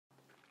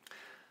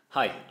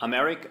Hi, I'm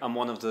Eric. I'm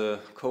one of the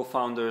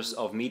co-founders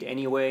of Meet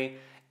Anyway,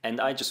 and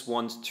I just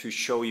want to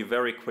show you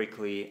very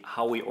quickly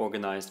how we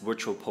organized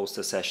virtual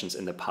poster sessions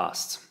in the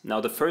past.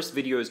 Now, the first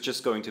video is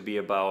just going to be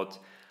about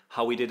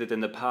how we did it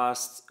in the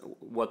past,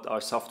 what our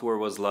software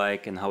was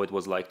like, and how it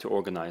was like to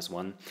organize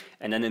one.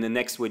 And then in the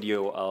next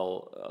video,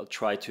 I'll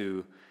try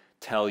to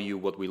tell you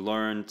what we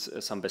learned,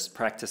 some best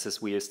practices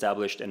we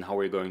established, and how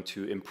we're going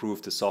to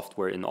improve the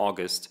software in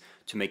August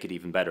to make it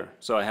even better.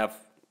 So I have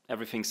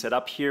everything set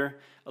up here.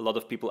 A lot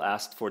of people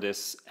asked for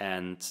this,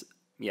 and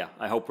yeah,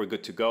 I hope we're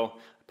good to go.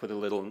 Put a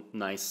little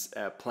nice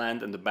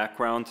plant in the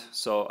background,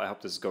 so I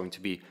hope this is going to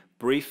be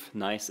brief,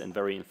 nice, and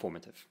very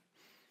informative.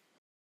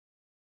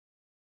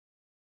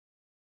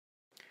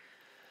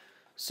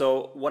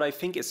 So what I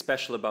think is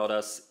special about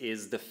us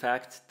is the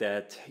fact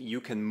that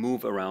you can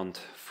move around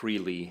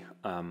freely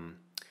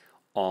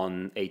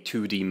on a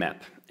 2D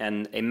map.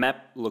 And a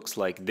map looks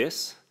like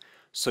this.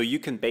 So you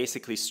can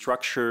basically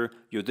structure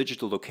your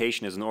digital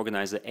location as an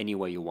organizer any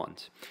way you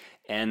want.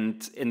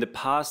 And in the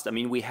past, I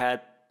mean, we had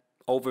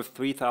over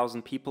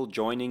 3,000 people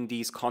joining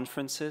these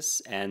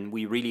conferences, and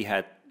we really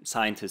had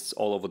scientists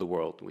all over the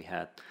world. We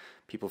had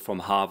people from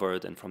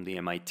Harvard and from the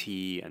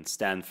MIT and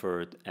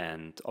Stanford,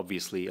 and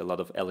obviously a lot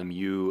of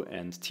LMU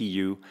and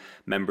TU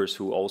members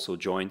who also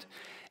joined.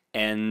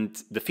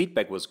 And the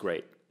feedback was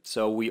great.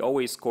 So we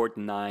always scored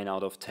 9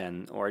 out of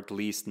 10, or at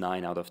least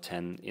 9 out of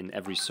 10 in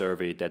every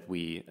survey that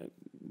we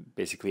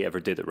basically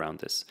ever did around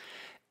this.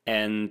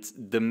 And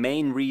the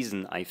main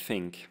reason, I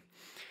think,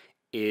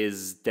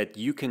 is that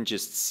you can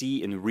just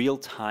see in real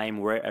time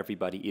where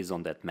everybody is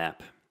on that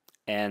map.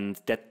 And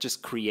that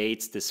just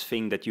creates this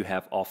thing that you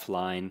have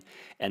offline,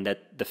 and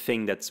that the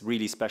thing that's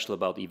really special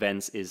about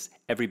events is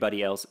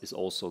everybody else is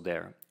also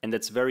there. And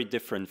that's very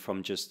different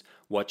from just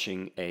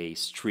watching a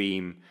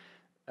stream.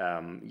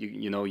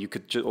 You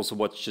could also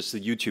watch just a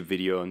YouTube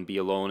video and be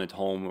alone at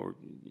home, or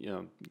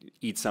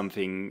eat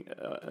something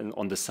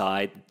on the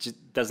side. It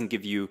just doesn't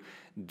give you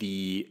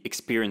the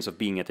experience of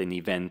being at an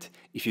event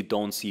if you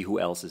don't see who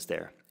else is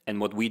there.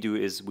 And what we do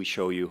is we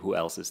show you who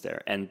else is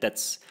there. And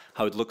that's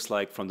how it looks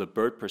like from the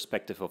bird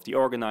perspective of the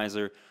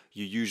organizer.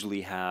 You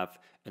usually have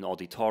an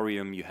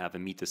auditorium, you have a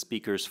meet the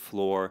speakers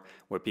floor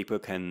where people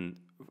can,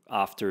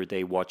 after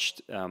they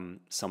watched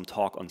some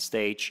talk on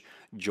stage,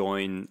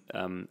 join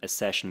a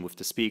session with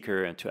the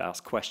speaker and to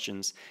ask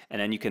questions. And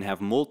then you can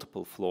have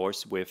multiple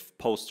floors with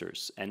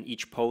posters, and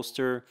each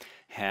poster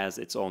has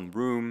its own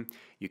room.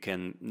 You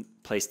can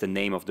place the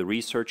name of the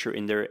researcher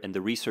in there, and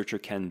the researcher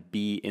can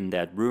be in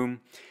that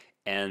room.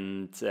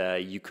 And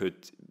you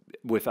could,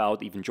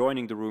 without even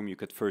joining the room, you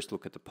could first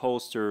look at the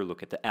poster,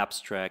 look at the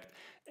abstract,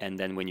 and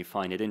then when you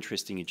find it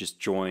interesting, you just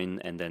join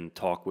and then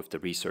talk with the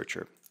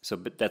researcher. So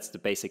but that's the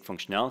basic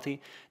functionality.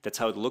 That's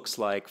how it looks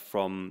like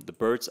from the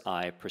bird's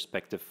eye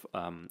perspective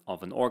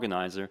of an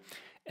organizer.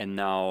 And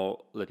now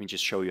let me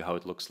just show you how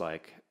it looks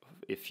like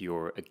if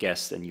you're a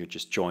guest and you're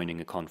just joining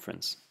a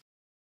conference.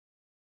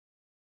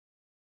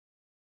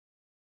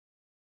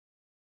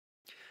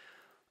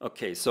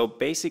 Okay, so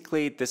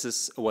basically this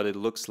is what it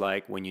looks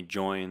like when you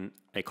join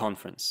a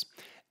conference.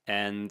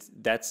 And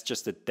that's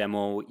just a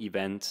demo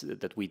event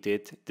that we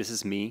did. This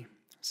is me.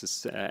 This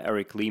is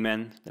Eric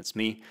Lehman. That's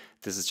me.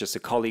 This is just a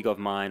colleague of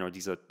mine, or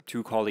these are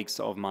 2 colleagues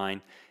of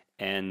mine.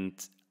 And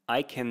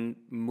I can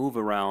move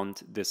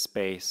around this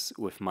space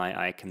with my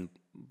icon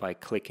by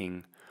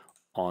clicking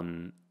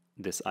on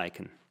this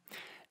icon.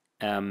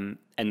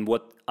 And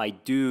what I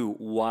do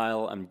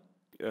while I'm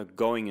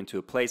going into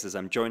a place is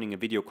I'm joining a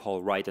video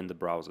call right in the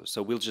browser.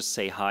 So we'll just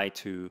say hi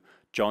to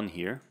John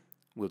here.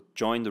 We'll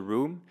join the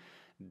room.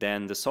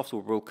 Then the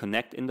software will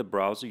connect in the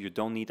browser. You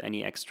don't need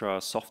any extra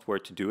software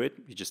to do it.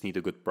 You just need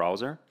a good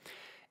browser.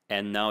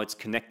 And now it's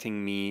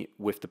connecting me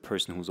with the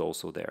person who's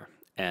also there.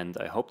 And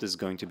I hope this is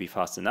going to be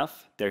fast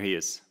enough. There he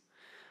is.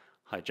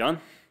 Hi, John.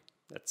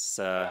 That's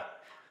a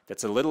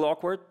little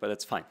awkward, but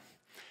it's fine.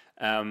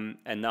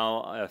 And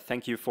now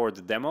thank you for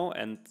the demo,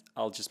 and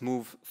I'll just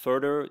move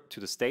further to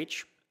the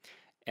stage.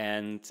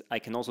 And I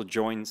can also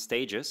join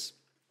stages,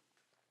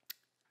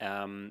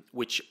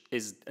 which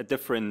is a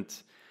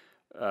different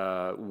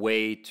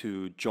way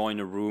to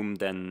join a room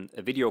than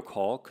a video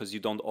call, because you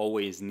don't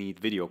always need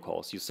video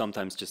calls. You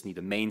sometimes just need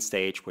a main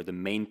stage where the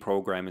main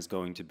program is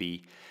going to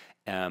be,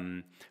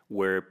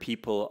 where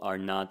people are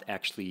not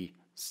actually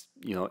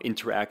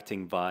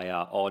interacting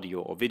via audio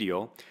or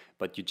video,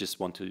 but you just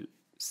want to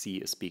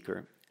see a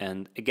speaker.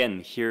 And again,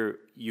 here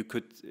you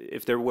could,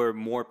 if there were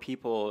more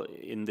people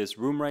in this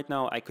room right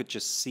now, I could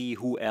just see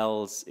who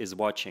else is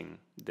watching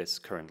this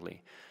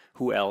currently,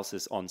 who else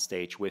is on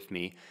stage with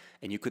me.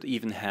 And you could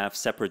even have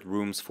separate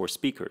rooms for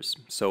speakers.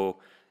 So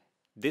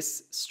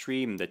this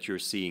stream that you're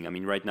seeing, I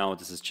mean, right now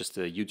this is just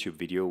a YouTube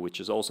video, which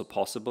is also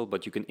possible,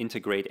 but you can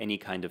integrate any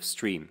kind of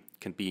stream. It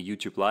can be a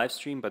YouTube live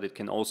stream, but it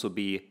can also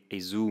be a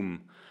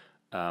Zoom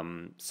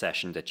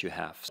session that you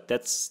have.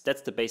 That's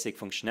the basic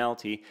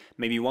functionality.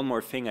 Maybe one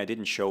more thing I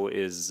didn't show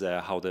is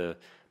how the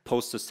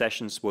poster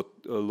sessions would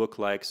look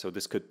like. So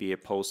this could be a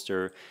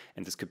poster,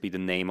 and this could be the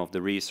name of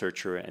the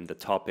researcher and the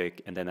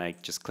topic, and then I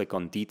just click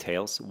on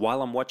details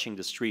while I'm watching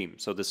the stream.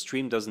 So the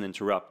stream doesn't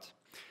interrupt.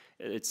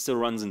 It still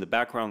runs in the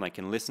background. I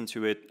can listen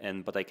to it,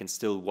 but I can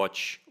still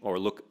watch or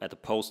look at the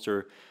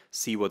poster,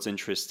 see what's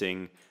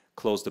interesting,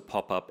 close the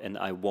pop-up, and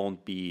I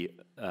won't be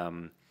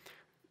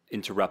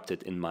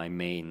interrupted in my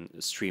main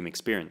stream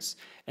experience.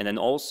 And then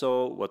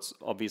also what's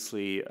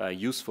obviously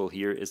useful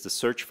here is the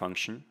search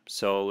function.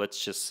 So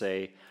let's just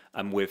say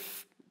I'm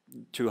with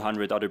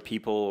 200 other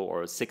people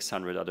or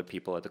 600 other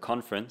people at the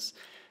conference,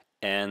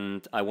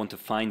 and I want to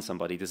find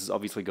somebody. This is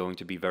obviously going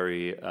to be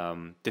very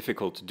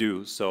difficult to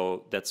do.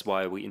 So that's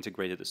why we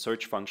integrated a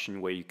search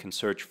function where you can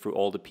search for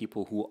all the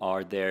people who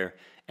are there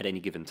at any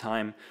given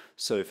time.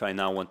 So if I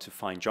now want to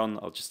find John,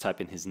 I'll just type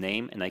in his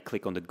name and I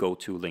click on the go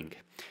to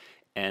link.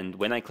 And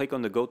when I click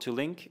on the go to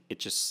link, it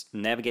just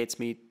navigates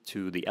me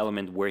to the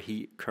element where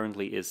he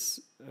currently is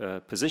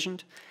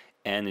positioned,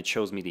 and it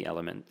shows me the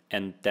element.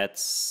 And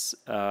that's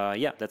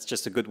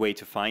just a good way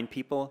to find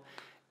people.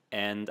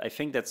 And I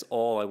think that's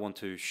all I want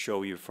to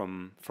show you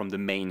from the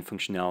main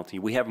functionality.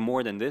 We have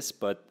more than this,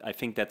 but I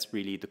think that's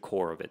really the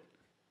core of it.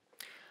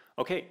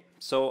 Okay,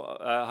 so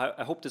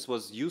I hope this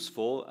was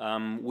useful.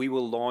 We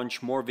will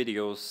launch more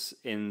videos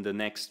in the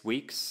next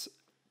weeks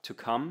to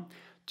come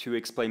to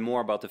explain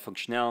more about the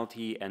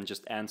functionality and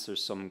just answer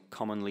some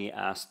commonly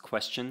asked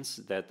questions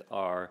that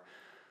are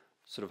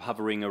sort of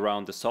hovering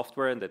around the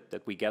software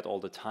that we get all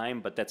the time,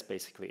 but that's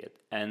basically it.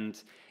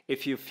 And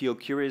if you feel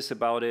curious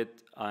about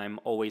it, I'm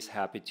always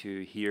happy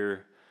to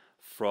hear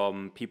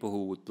from people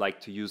who would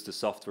like to use the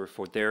software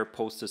for their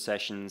poster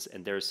sessions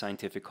and their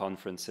scientific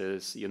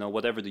conferences, you know,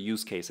 whatever the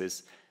use case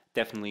is,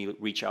 definitely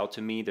reach out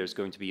to me. There's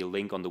going to be a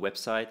link on the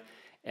website.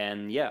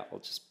 And yeah, I'll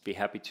just be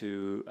happy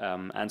to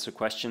answer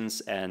questions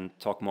and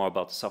talk more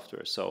about the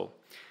software. So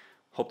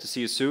hope to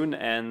see you soon,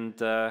 and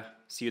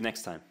see you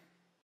next time.